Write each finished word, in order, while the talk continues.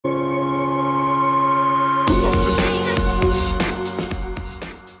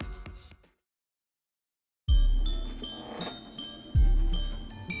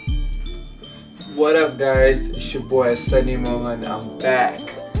What up guys, it's your boy Sunny Mohan. I'm back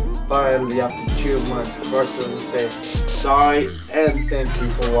finally after 2 months. First I want to say sorry and thank you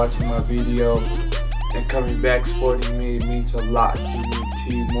for watching my video and coming back supporting me. It means a lot to me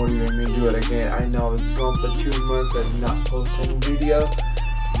to motivate me to do it again. I know it's gone for 2 months and not posting video,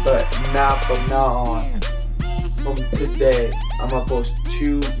 but now from now on, from today, I'm gonna post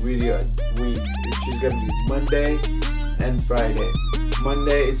 2 videos a week, which is gonna be Monday and Friday.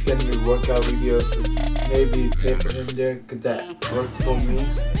 Monday it's gonna be workout videos, maybe paper in there, cause that worked for me,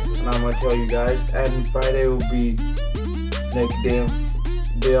 and I'm gonna tell you guys. And Friday will be like day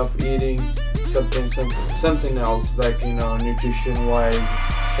of eating, something else, like, you know, nutrition wise,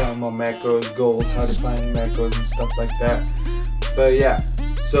 telling my macros, goals, how to find macros and stuff like that. But yeah,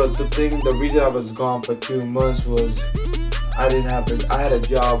 so the reason I was gone for 2 months was I had a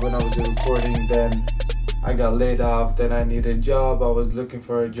job when I was recording, then I got laid off, then I needed a job, I was looking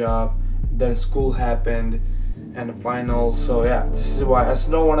for a job, then school happened and the final. So yeah, this is why I just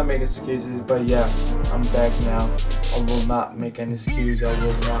don't want to make excuses, but yeah, I'm back now. I will not make an excuse, I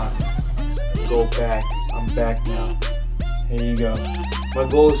will not go back. I'm back now. Here you go. My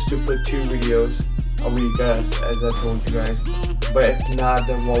goal is to put 2 videos a week, as I told you guys, but if not,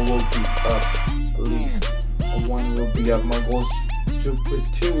 then one will be up, at least one will be up. My goal is to put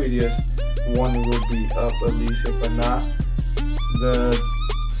 2 videos, one will be up at least. If I'm not,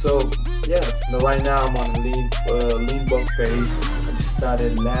 so yeah, right now I'm on a lean bulk phase. I just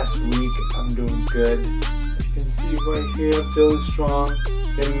started last week. I'm doing good. You can see right here, I'm feeling strong,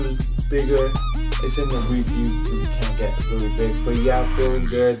 getting bigger. It's in the week you can't get really big, but yeah, I'm feeling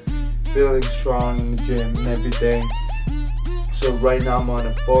good, feeling strong in the gym and everything. So right now I'm on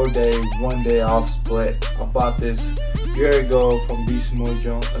a 4-day, 1-day off split. I bought this a year ago from Beast Mode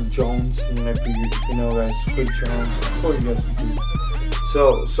Jones, you know, if you know guys, Squid Jones, of course you guys do.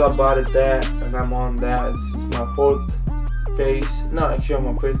 So I bought it that, and I'm on that. It's my 4th phase. No, actually I'm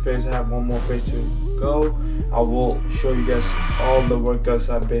on 5th phase. I have 1 more phase to go. I will show you guys all the workouts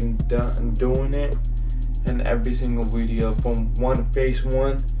I've been doing it in every single video from phase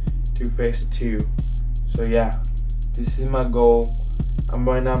 1 to phase 2. So yeah, this is my goal.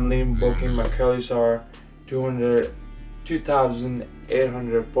 Right now I'm lean bulking. My calories are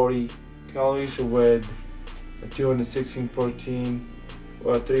 2,840 calories with 216 protein,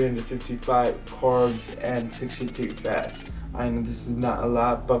 355 carbs, and 62 fats. I know this is not a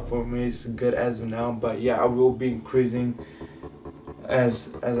lot, but for me it's good as of now. But yeah, I will be increasing as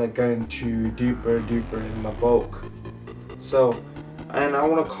I go into deeper in my bulk. So, and I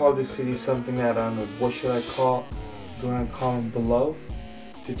want to call this city something that I don't know. What should I call? Go ahead and comment below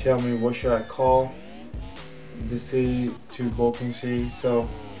to tell me what should I call the city to bulking city. So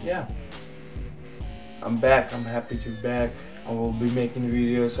yeah, I'm back. I'm happy to be back. I will be making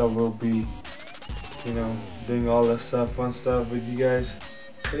videos. I will be, you know, doing all that stuff, fun stuff with you guys.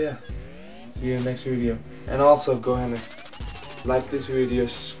 So yeah, see you in the next video. And also go ahead and like this video,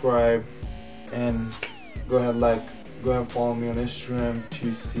 subscribe, and go ahead and follow me on Instagram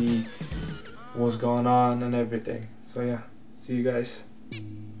to see what's going on and everything. So yeah, see you guys.